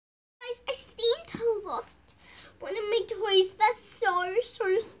I seem to lost one of my toys that's so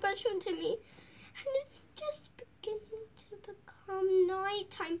special to me. And it's just beginning to become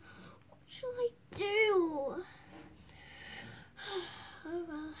nighttime. What shall I do? Oh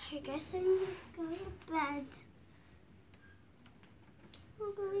well, I guess I'm gonna go to bed.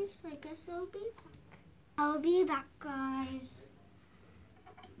 Oh guys, I guess I'll be back. I'll be back, guys.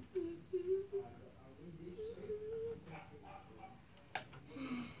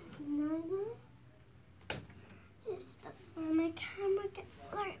 Just before my camera gets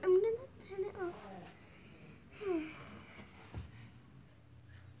light, I'm gonna turn it off.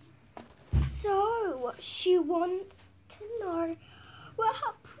 So, she wants to know where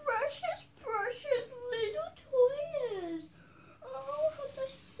her precious little toy is. Oh, how so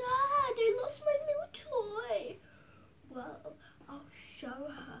sad. I lost my little toy. Well, I'll show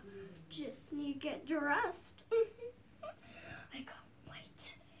her. Just need to get dressed. I can't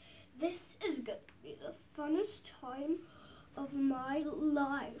wait. This is going to be the funnest time of my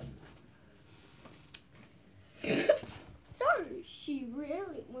life. So, she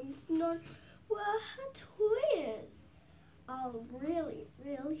really wants to know where her toy is. I'll really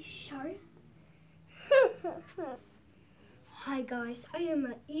show her. Hi guys, I am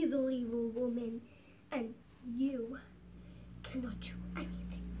an evil woman, and you cannot do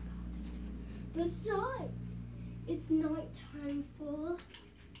anything about it. Besides, it's nighttime for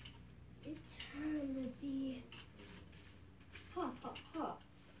eternity. Ha ha ha.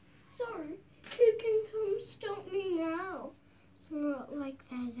 So, who can come stop me now? It's not like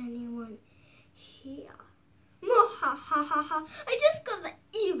there's anyone here. Ha ha ha ha. I just got the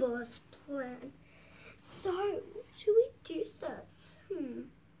evilest plan. So, should we do this?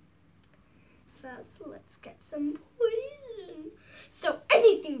 First, let's get some poison. So,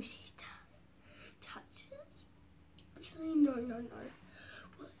 anything she touches. Actually, no.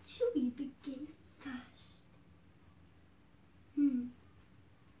 What should we begin first?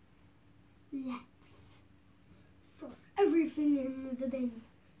 Let's throw everything in the bin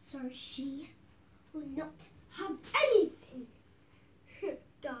so she will not have anything.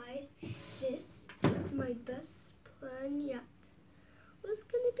 Guys, this is my best plan yet. It's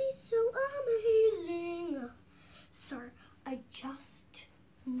gonna be so amazing. So I just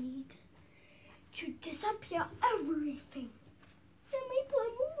need to disappear everything. Then my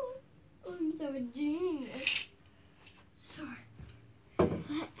plan will work. I'm so a genius. So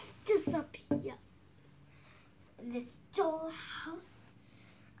let's disappear this dollhouse.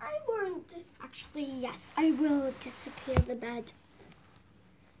 I won't. Actually, yes, I will disappear the bed.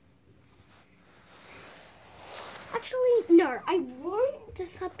 Actually, no, I won't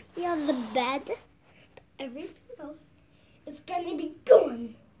disappear the bed. But everything else is gonna be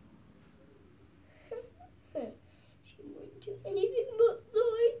gone. She won't do anything but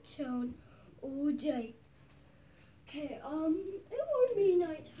lie down all day. Okay, it won't be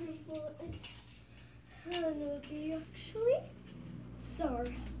nighttime for eternity, actually. So,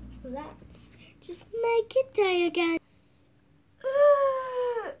 let's just make it day again.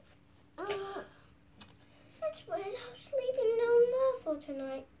 That's weird. I'm sleeping down there for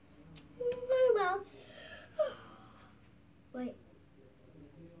tonight. Oh well. Wait.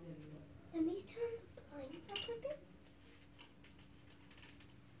 Let me turn the blinds up a bit.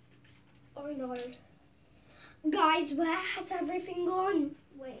 Oh no. Guys, where has everything gone?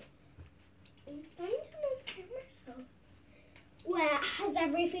 Wait. I'm starting to notice myself. Where has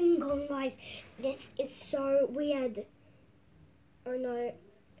everything gone, guys? This is so weird. Oh no.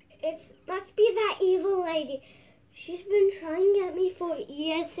 It must be that evil lady. She's been trying to get me for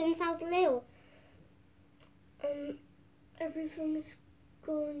years since I was little. Everything's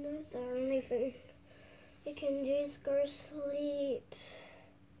gone. The only thing I can do is go sleep.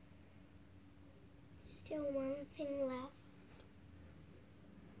 Still one thing left.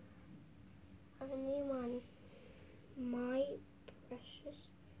 Only one. My precious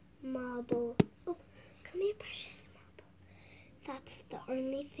marble. Oh, come here, precious marble. That's the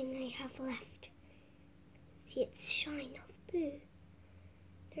only thing I have left. See its shine of blue.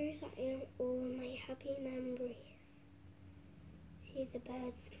 Those are all my happy memories. See the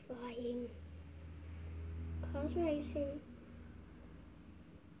birds flying, cars racing,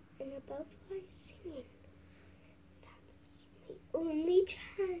 and a butterfly singing. That's my only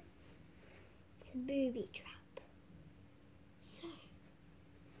chance. It's a booby trap. So,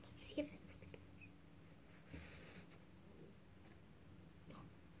 let's see if it makes noise.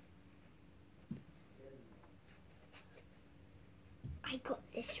 I got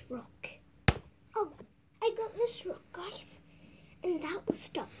this rock. Oh, I got this rock, guys. And that will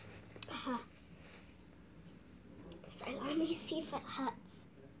stop her. So let me see if it hurts.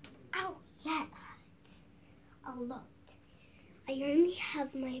 Ow. lot. I only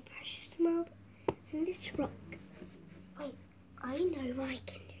have my precious marble and this rock. Wait, I know what I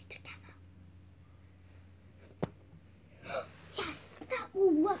can do together. Yes, that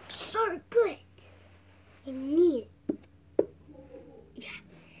will work so good. I need it. Yeah,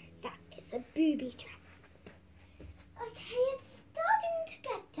 that is a booby trap. Okay, it's starting to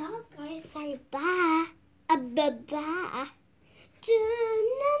get dark, guys, so bye. Bye-bye.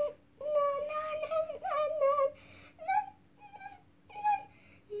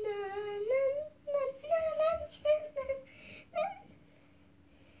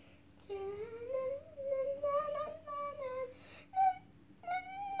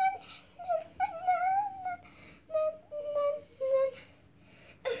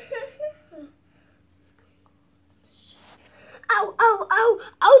 Ow, ow, ow,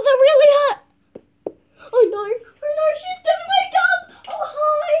 ow, that really hurt. Oh no, she's gonna wake up. Oh,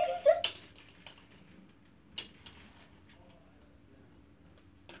 hide.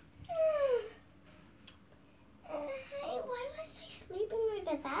 Hey, why was I sleeping over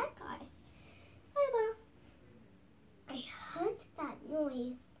there, guys? Oh well, I heard that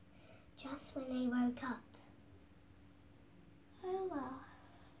noise just when I woke up. Oh well.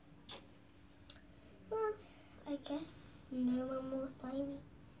 Well, I guess no one will find me.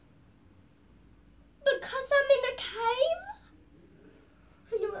 Because I'm in a cave?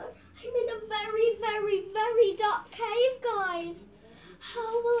 I know, I'm in a very, very, very dark cave, guys. How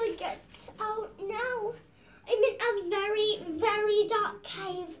will I get out now? I'm in a very, very dark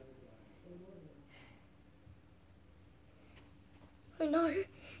cave. Oh no, who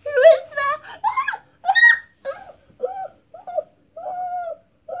is that? Ah!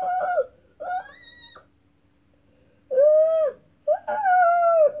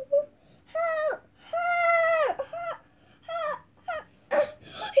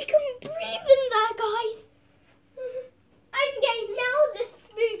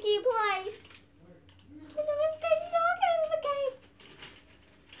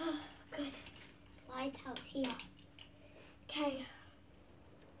 Out here. Okay.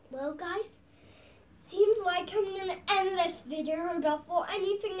 Well, guys, seems like I'm gonna end this video before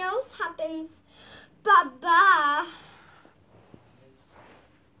anything else happens. Bye-bye.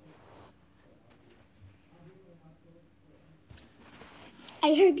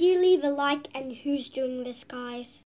 I hope you leave a like, and who's doing this, guys?